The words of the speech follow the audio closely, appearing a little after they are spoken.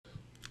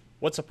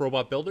What's up,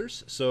 robot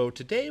builders? So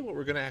today what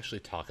we're going to actually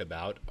talk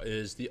about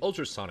is the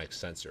ultrasonic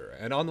sensor.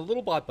 And on the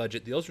Littlebot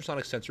budget, the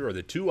ultrasonic sensor are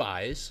the two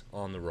eyes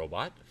on the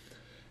robot.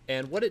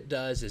 And what it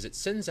does is it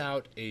sends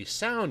out a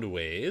sound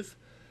wave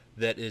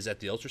that is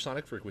at the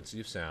ultrasonic frequency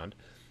of sound.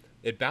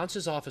 It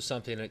bounces off of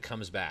something and it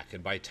comes back.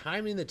 And by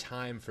timing the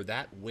time for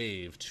that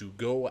wave to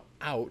go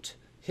out,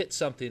 hit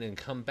something and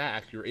come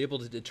back, you're able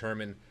to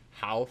determine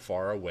how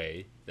far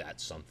away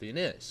that something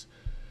is.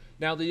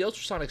 Now, the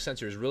ultrasonic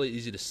sensor is really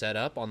easy to set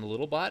up on the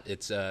Littlebot.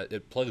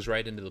 It plugs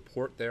right into the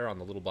port there on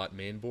the Littlebot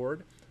main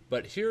board.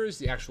 But here is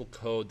the actual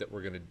code that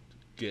we're going to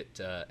get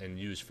and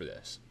use for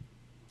this.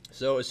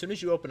 So as soon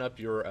as you open up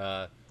your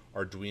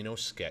Arduino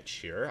sketch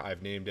here,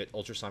 I've named it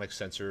Ultrasonic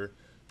Sensor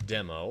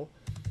Demo.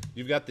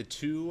 You've got the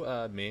two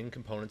main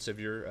components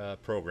of your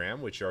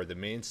program, which are the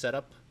main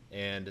setup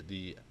and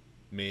the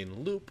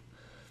main loop.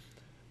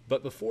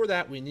 But before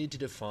that, we need to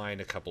define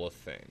a couple of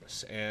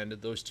things. And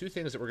those two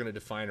things that we're going to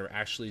define are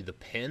actually the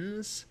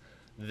pins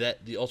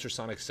that the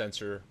ultrasonic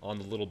sensor on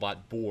the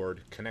Littlebot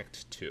board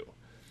connect to.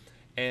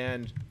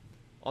 And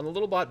on the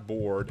Littlebot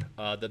board,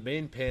 the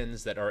main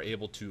pins that are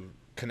able to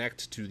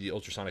connect to the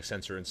ultrasonic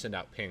sensor and send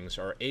out pings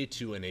are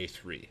A2 and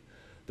A3.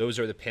 Those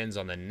are the pins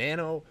on the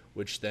Nano,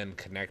 which then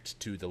connect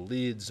to the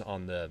leads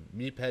on the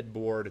MePed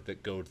board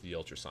that go to the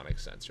ultrasonic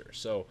sensor.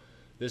 So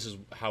this is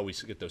how we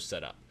get those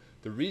set up.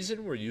 The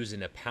reason we're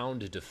using a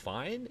pound to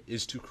define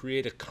is to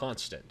create a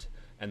constant.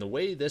 And the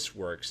way this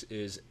works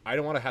is I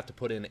don't want to have to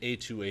put in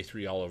A2,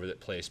 A3 all over the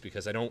place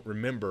because I don't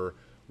remember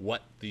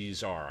what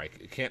these are. I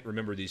can't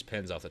remember these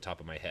pins off the top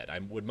of my head. I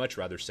would much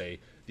rather say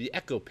the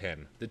echo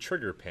pin, the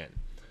trigger pin.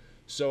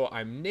 So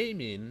I'm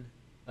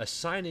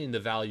assigning the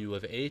value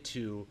of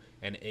A2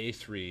 and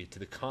A3 to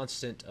the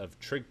constant of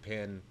trig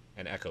pin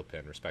and echo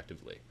pin,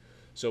 respectively.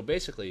 So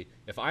basically,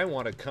 if I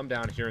want to come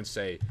down here and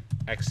say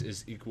x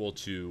is equal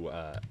to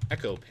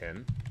echo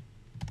pin,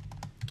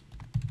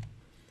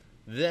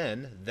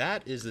 then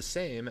that is the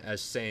same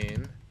as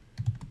saying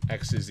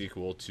x is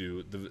equal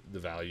to the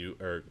value,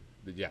 or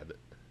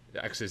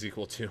x is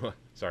equal to,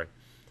 sorry,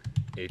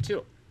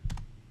 A2.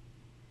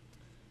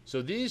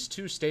 So these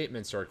two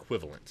statements are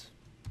equivalent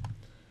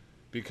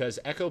because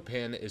echo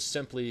pin is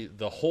simply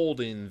the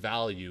holding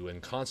value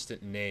and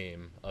constant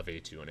name of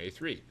A2 and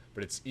A3,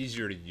 but it's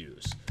easier to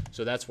use.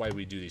 So that's why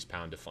we do these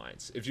pound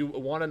defines. If you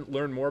want to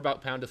learn more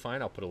about pound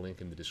define, I'll put a link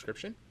in the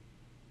description.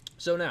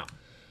 So now,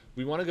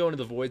 we want to go into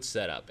the void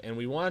setup, and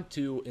we want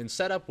to, in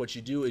setup, what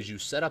you do is you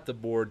set up the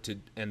board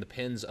and the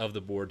pins of the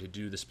board to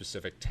do the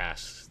specific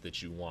tasks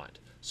that you want.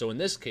 So in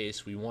this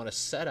case, we want to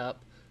set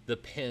up the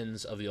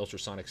pins of the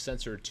ultrasonic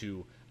sensor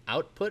to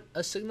output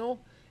a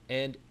signal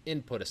and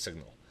input a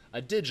signal,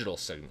 a digital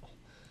signal.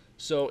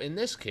 So in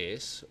this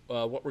case,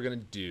 what we're going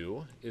to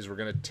do is we're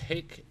going to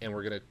take and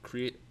we're going to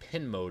create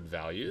pin mode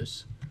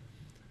values.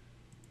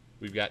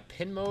 We've got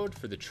pin mode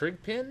for the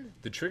trig pin.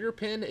 The trigger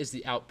pin is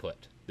the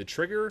output. The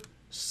trigger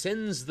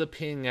sends the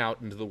ping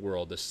out into the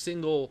world, a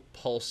single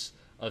pulse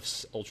of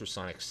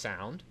ultrasonic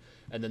sound,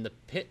 and then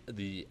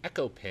the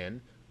echo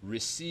pin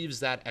receives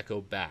that echo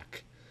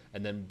back.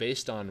 And then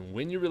based on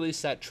when you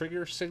release that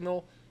trigger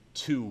signal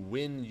to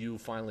when you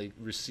finally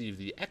receive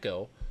the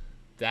echo,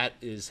 that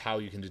is how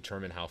you can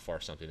determine how far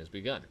something has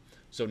begun.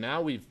 So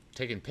now we've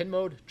taken pin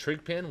mode,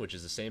 trig pin, which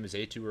is the same as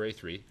A2 or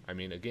A3. I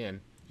mean, again,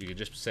 you could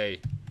just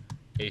say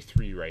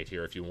A3 right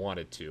here if you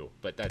wanted to,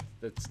 but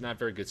that's not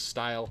very good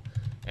style,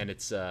 and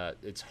it's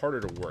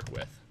harder to work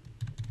with.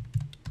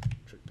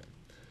 Trig pin.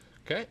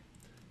 Okay.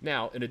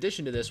 Now, in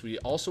addition to this, we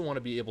also want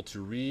to be able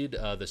to read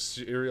the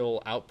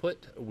serial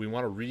output. We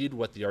want to read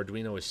what the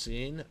Arduino is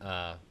seeing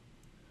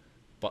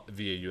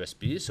via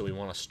USB, so we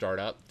want to start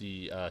up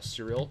the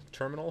serial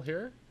terminal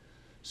here.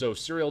 So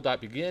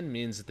serial.begin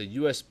means that the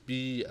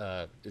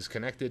USB is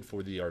connected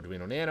for the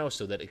Arduino Nano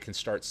so that it can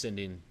start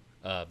sending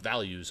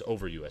values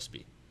over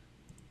USB.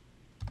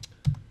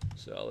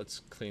 So let's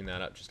clean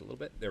that up just a little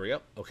bit. There we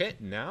go. Okay,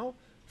 now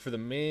for the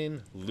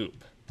main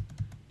loop.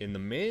 In the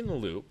main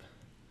loop,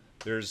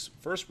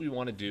 first we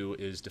want to do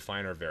is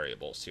define our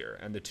variables here.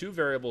 And the two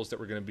variables that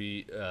we're going to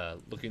be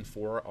looking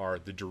for are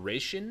the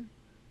duration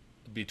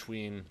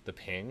between the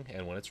ping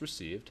and when it's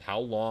received, how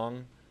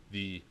long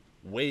the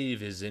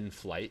wave is in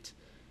flight,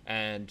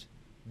 and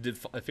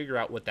figure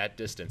out what that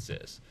distance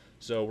is.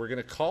 So we're going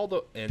to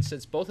call and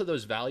since both of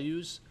those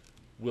values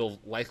will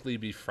likely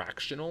be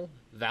fractional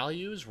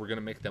values, we're going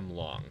to make them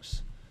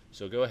longs.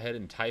 So go ahead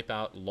and type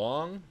out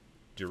long,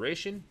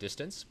 duration,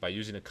 distance. By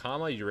using a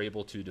comma, you're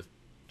able to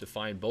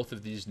define both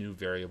of these new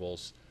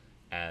variables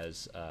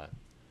as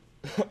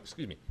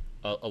excuse me,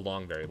 a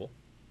long variable.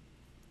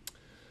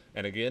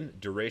 And again,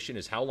 duration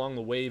is how long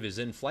the wave is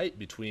in flight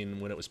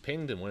between when it was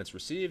pinged and when it's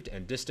received,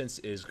 and distance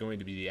is going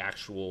to be the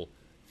actual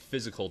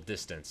physical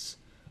distance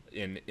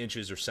in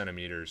inches or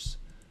centimeters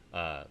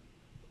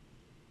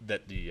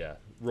that the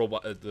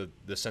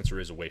the sensor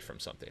is away from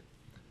something.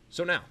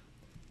 So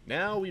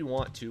now we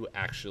want to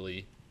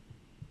actually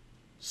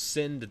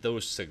send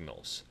those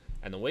signals.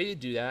 And the way you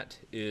do that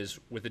is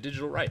with a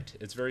digital write.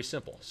 It's very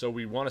simple. So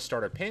we want to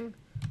start our ping,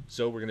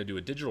 so we're going to do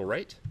a digital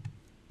write.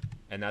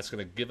 and that's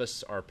going to give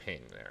us our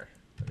ping there.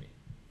 Let me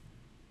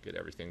get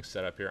everything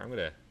set up here. I'm going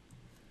to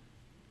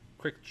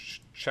quick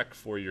check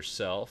for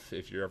yourself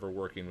if you're ever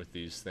working with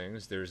these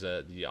things. There's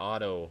the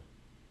auto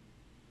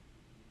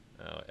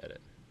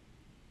edit.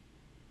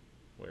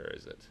 Where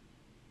is it?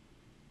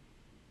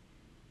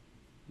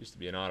 Used to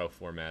be an auto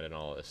format and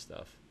all this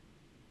stuff.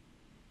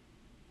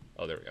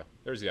 Oh, there we go.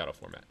 There's the auto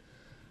format.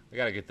 I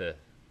gotta get the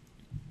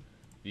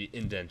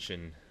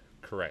indentation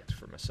correct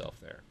for myself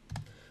there.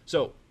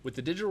 So with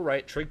the digital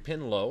write trig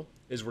pin low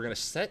is we're gonna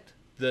set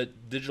the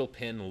digital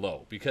pin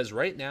low, because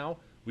right now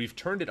we've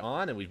turned it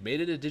on and we've made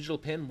it a digital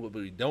pin, but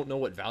we don't know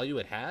what value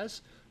it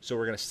has. So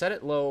we're gonna set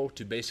it low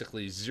to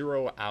basically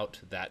zero out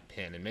that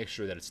pin and make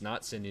sure that it's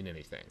not sending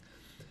anything.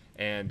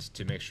 And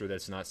to make sure that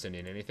it's not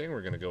sending anything,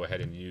 we're gonna go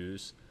ahead and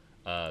use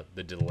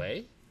the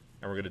delay,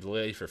 and we're going to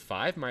delay for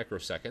 5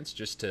 microseconds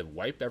just to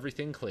wipe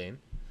everything clean.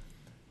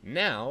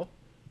 Now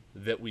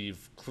that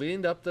we've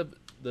cleaned up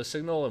the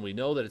signal and we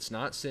know that it's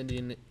not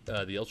sending,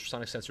 the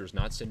ultrasonic sensor is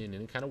not sending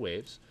any kind of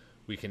waves,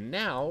 we can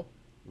now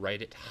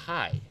write it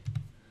high.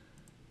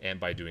 And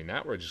by doing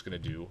that, we're just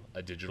going to do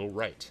a digital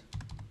write.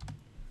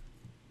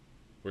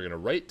 We're going to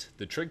write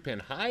the trig pin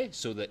high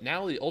so that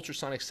now the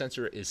ultrasonic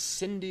sensor is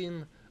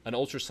sending an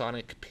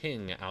ultrasonic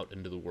ping out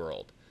into the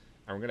world.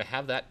 And we're going to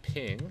have that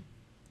ping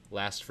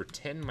last for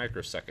 10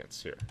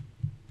 microseconds here.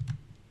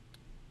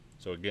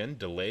 So again,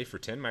 delay for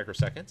 10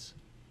 microseconds.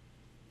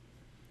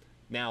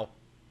 Now,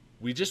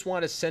 we just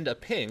want to send a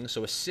ping,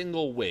 so a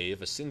single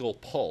wave, a single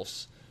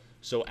pulse.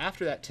 So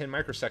after that 10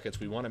 microseconds,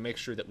 we want to make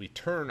sure that we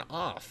turn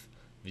off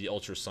the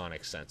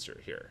ultrasonic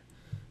sensor here.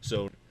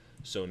 So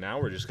now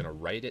we're just going to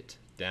write it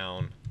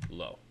down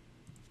low.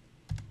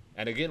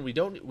 And again, we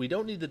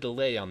don't need the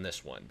delay on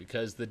this one,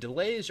 because the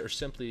delays are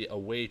simply a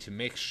way to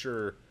make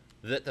sure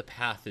that the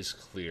path is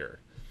clear.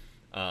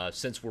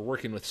 Since we're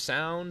working with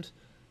sound,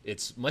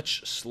 it's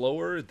much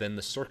slower than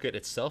the circuit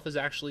itself is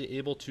actually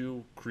able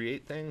to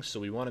create things, so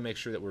we want to make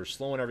sure that we're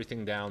slowing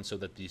everything down so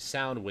that the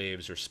sound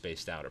waves are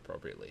spaced out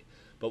appropriately.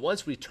 But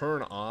once we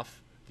turn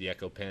off the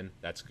echo pin,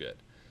 that's good.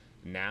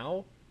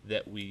 Now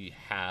that we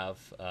have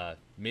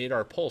made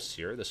our pulse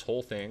here, this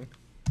whole thing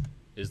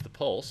is the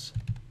pulse,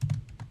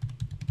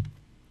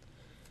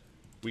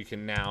 we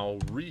can now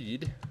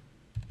read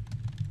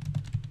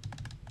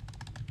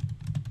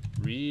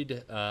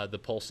the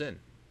pulse in.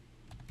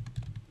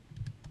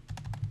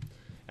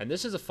 And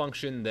this is a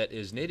function that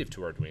is native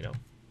to Arduino,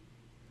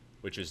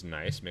 which is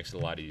nice, makes it a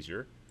lot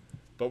easier.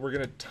 But we're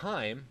going to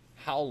time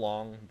how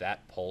long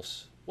that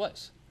pulse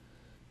was.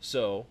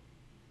 So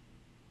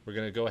we're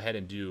going to go ahead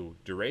and do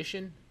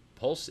duration,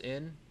 pulse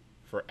in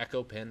for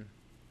echo pin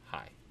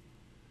high.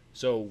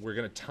 So we're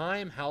going to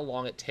time how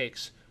long it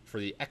takes for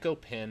the echo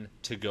pin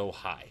to go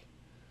high.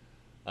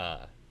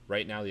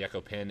 Right now the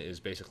echo pin is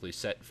basically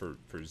set for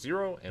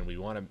 0, and we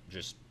want to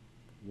just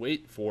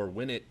wait for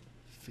when it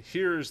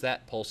hears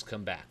that pulse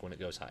come back when it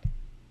goes high.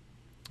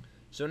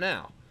 So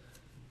now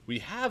we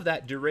have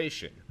that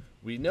duration.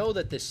 We know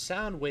that this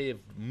sound wave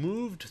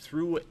moved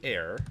through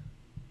air,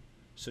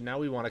 so now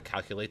we want to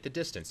calculate the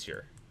distance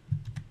here.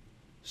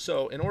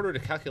 So in order to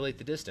calculate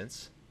the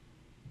distance,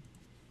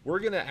 we're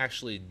going to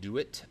actually do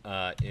it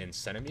in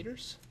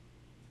centimeters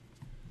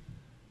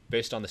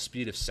based on the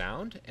speed of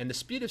sound, and the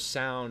speed of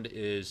sound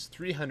is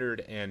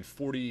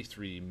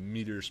 343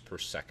 meters per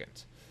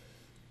second.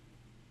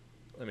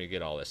 Let me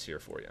get all this here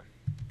for you.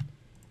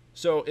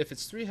 So if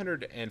it's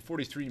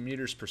 343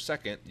 meters per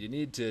second, you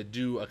need to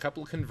do a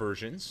couple of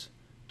conversions,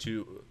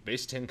 to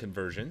base 10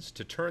 conversions,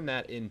 to turn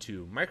that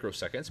into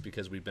microseconds,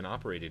 because we've been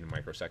operating in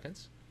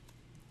microseconds.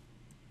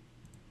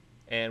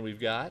 And we've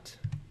got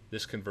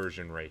this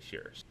conversion right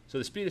here. So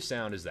the speed of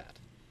sound is that.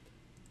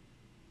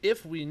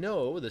 If we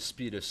know the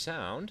speed of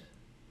sound,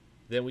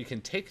 then we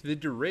can take the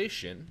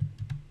duration,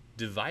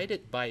 divide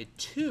it by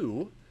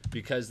 2,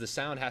 because the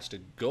sound has to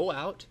go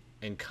out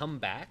and come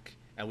back,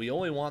 and we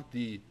only want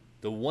the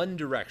one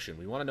direction.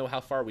 We want to know how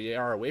far we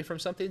are away from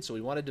something, so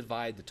we want to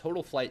divide the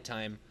total flight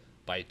time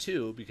by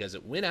 2, because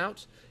it went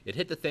out, it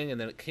hit the thing,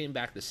 and then it came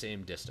back the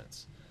same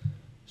distance.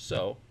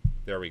 So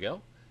there we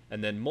go.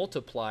 And then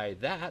multiply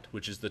that,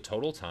 which is the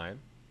total time,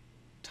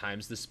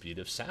 times the speed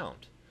of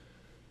sound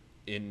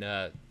in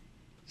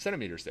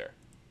centimeters there.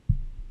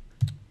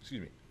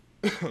 Excuse me.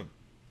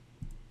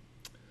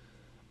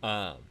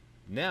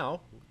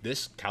 Now,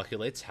 this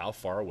calculates how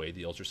far away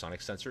the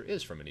ultrasonic sensor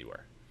is from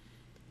anywhere.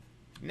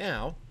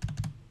 Now,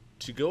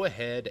 to go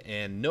ahead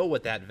and know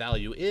what that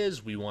value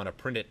is, we want to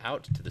print it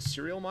out to the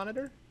serial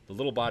monitor. The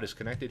Littlebot is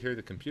connected here to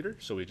the computer,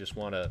 so we just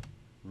want to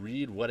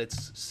read what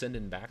it's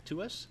sending back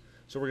to us.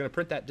 So we're going to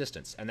print that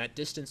distance, and that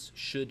distance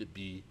should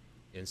be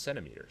in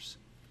centimeters.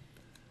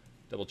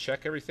 Double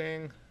check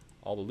everything.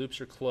 All the loops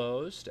are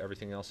closed.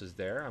 Everything else is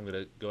there. I'm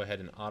going to go ahead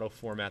and auto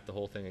format the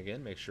whole thing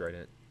again, make sure I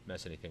didn't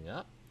mess anything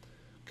up.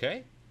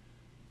 Okay,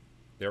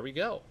 there we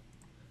go.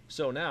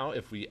 So now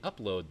if we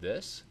upload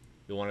this,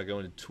 you'll want to go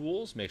into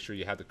Tools, make sure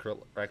you have the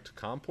correct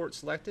COM port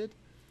selected.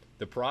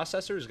 The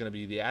processor is going to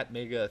be the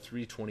Atmega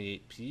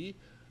 328P.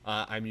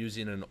 I'm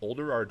using an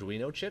older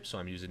Arduino chip, so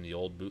I'm using the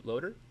old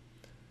bootloader.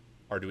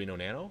 Arduino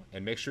Nano,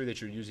 and make sure that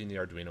you're using the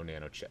Arduino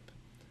Nano chip.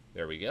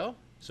 There we go.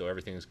 So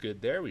everything's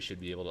good there. We should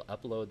be able to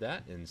upload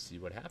that and see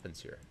what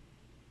happens here.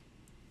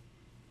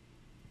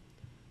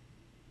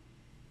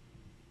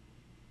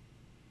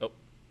 Oh.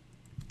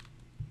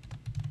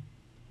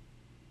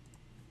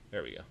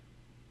 There we go.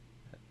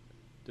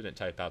 Didn't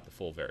type out the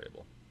full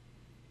variable.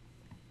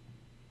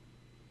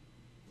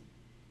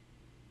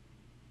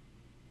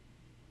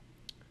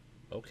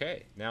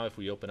 Okay, now if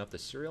we open up the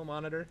serial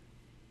monitor,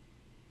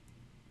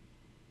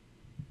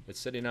 it's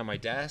sitting on my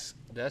desk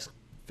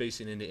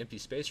facing into empty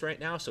space right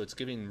now, so it's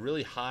giving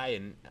really high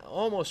and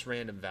almost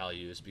random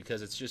values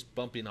because it's just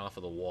bumping off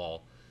of the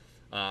wall.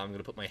 I'm going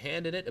to put my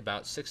hand in it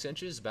about 6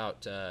 inches,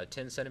 about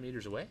 10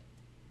 centimeters away.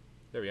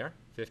 There we are,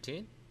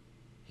 15.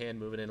 Hand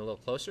moving in a little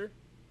closer,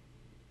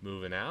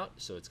 moving out,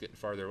 so it's getting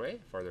farther away,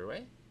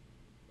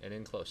 and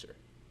in closer.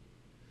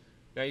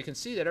 Now you can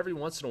see that every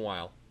once in a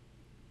while,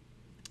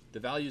 the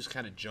values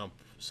kind of jump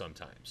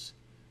sometimes.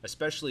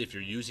 Especially if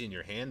you're using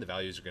your hand, the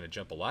values are going to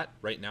jump a lot.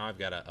 Right now I've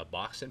got a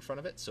box in front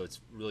of it, so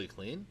it's really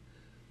clean.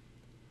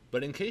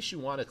 But in case you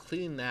want to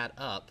clean that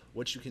up,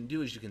 what you can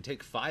do is you can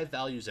take 5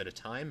 values at a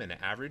time and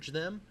average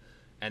them,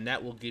 and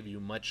that will give you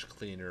much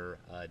cleaner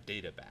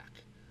data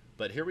back.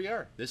 But here we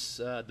are. This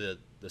the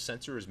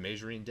sensor is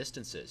measuring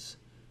distances.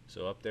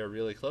 So up there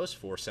really close,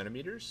 4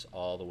 centimeters,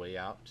 all the way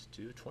out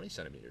to 20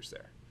 centimeters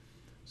there.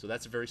 So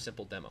that's a very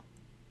simple demo.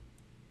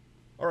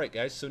 Alright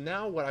guys, so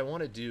now what I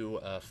want to do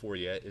for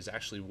you is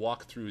actually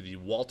walk through the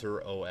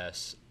Walter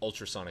OS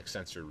ultrasonic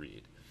sensor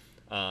read.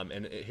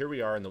 And here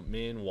we are in the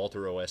main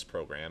Walter OS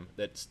program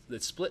that's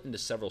split into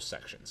several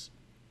sections.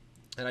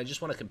 And I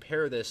just want to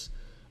compare this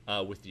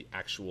with the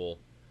actual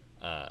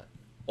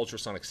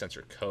ultrasonic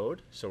sensor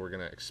code. So we're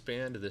going to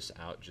expand this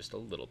out just a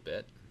little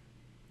bit.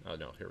 Oh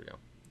no, here we go.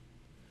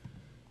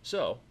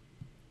 So,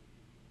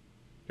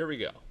 here we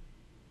go.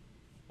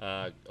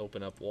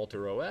 Open up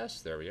Walter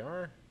OS, there we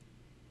are.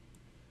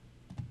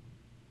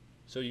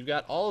 So you've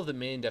got all of the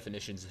main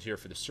definitions here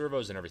for the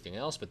servos and everything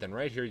else, but then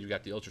right here you've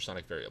got the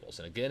ultrasonic variables.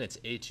 And again, it's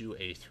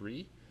A2,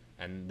 A3,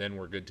 and then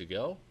we're good to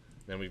go.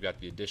 Then we've got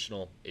the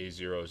additional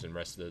A0s and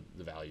rest of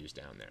the values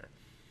down there.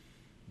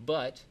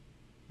 But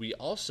we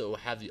also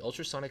have the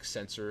ultrasonic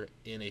sensor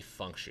in a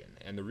function.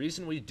 And the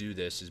reason we do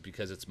this is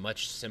because it's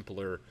much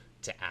simpler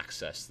to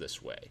access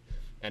this way.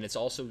 And it's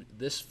also,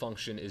 this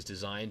function is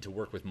designed to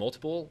work with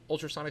multiple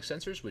ultrasonic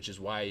sensors, which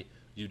is why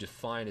you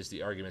define as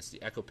the arguments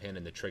the echo pin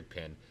and the trig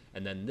pin.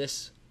 And then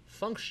this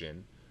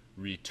function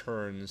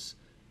returns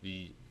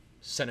the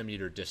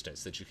centimeter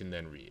distance that you can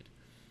then read.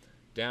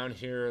 Down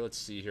here, let's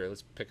see here,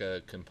 let's pick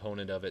a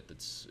component of it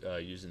that's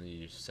using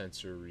the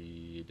sensor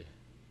read.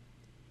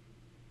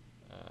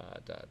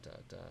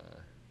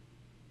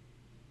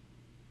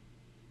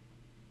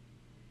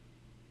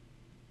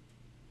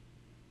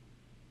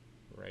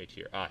 Right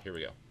here. Here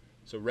we go.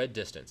 So read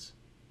distance.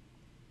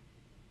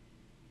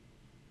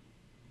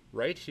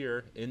 Right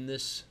here in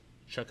this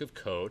chunk of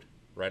code,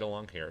 right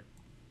along here,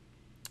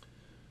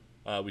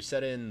 we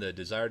set in the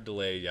desired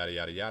delay, yada,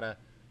 yada, yada.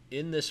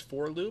 In this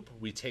for loop,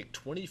 we take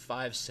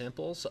 25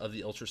 samples of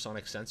the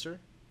ultrasonic sensor,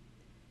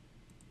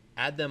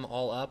 add them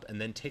all up, and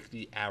then take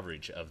the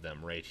average of them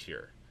right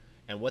here.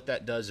 And what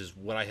that does is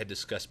what I had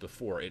discussed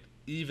before. It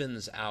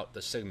evens out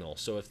the signal.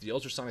 So if the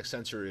ultrasonic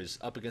sensor is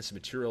up against a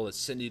material that's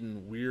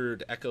sending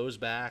weird echoes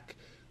back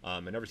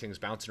and everything's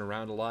bouncing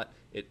around a lot,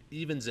 it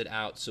evens it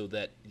out so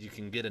that you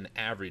can get an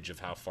average of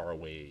how far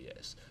away he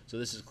is. So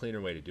this is a cleaner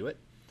way to do it.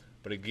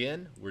 But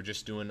again, we're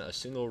just doing a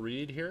single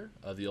read here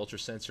of the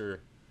ultrasensor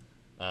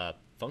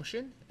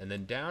function. And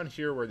then down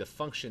here where the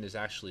function is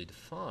actually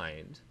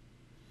defined,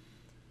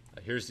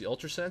 here's the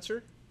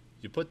ultrasensor.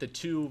 You put the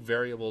 2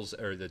 variables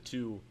or the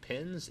 2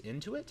 pins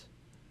into it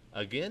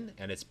again,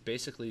 and it's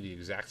basically the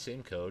exact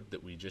same code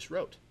that we just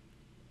wrote.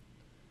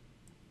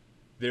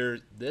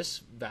 This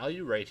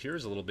value right here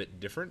is a little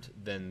bit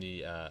different than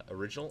the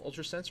original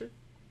ultrasensor.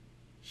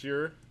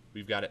 Here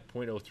we've got it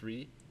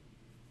 0.03,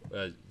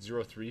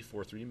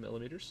 0343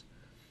 millimeters.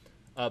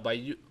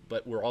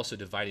 But we're also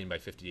dividing by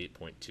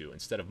 58.2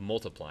 instead of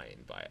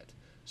multiplying by it.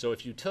 So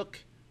if you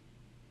took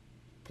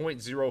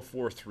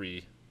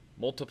 0.043,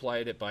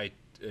 multiplied it by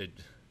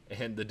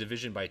and the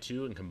division by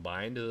 2 and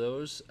combined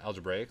those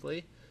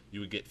algebraically,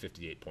 you would get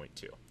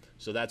 58.2.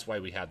 So that's why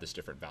we have this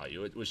different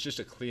value. It was just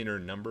a cleaner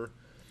number.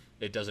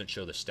 It doesn't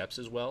show the steps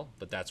as well,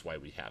 but that's why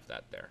we have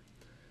that there.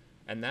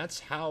 And that's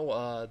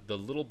how the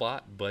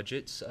Littlebot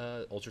Budget's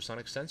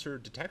ultrasonic sensor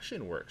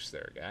detection works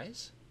there,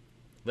 guys.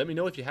 Let me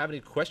know if you have any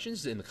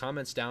questions in the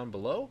comments down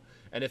below,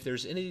 and if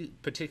there's any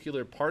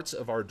particular parts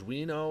of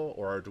Arduino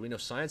or Arduino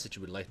science that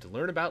you would like to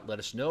learn about, let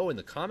us know in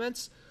the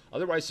comments.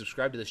 Otherwise,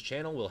 subscribe to this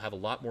channel. We'll have a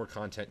lot more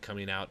content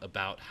coming out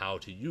about how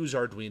to use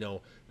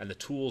Arduino and the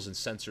tools and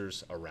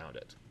sensors around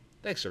it.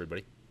 Thanks,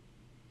 everybody.